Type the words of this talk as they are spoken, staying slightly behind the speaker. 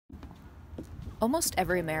Almost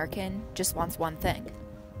every American just wants one thing: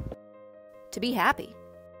 to be happy.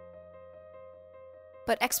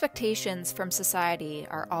 But expectations from society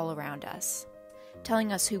are all around us,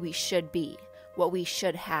 telling us who we should be, what we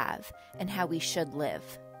should have, and how we should live.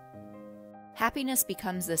 Happiness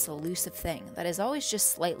becomes this elusive thing that is always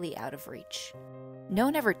just slightly out of reach. No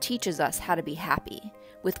one ever teaches us how to be happy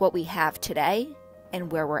with what we have today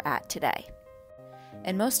and where we're at today.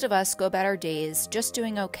 And most of us go about our days just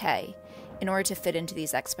doing okay in order to fit into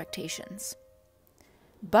these expectations.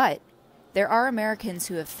 But there are Americans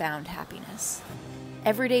who have found happiness.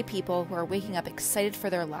 Everyday people who are waking up excited for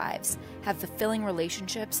their lives, have fulfilling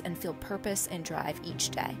relationships, and feel purpose and drive each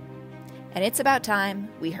day. And it's about time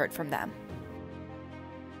we heard from them.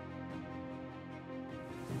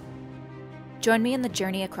 Join me in the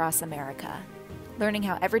journey across America, learning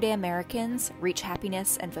how everyday Americans reach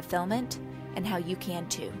happiness and fulfillment, and how you can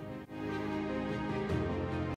too.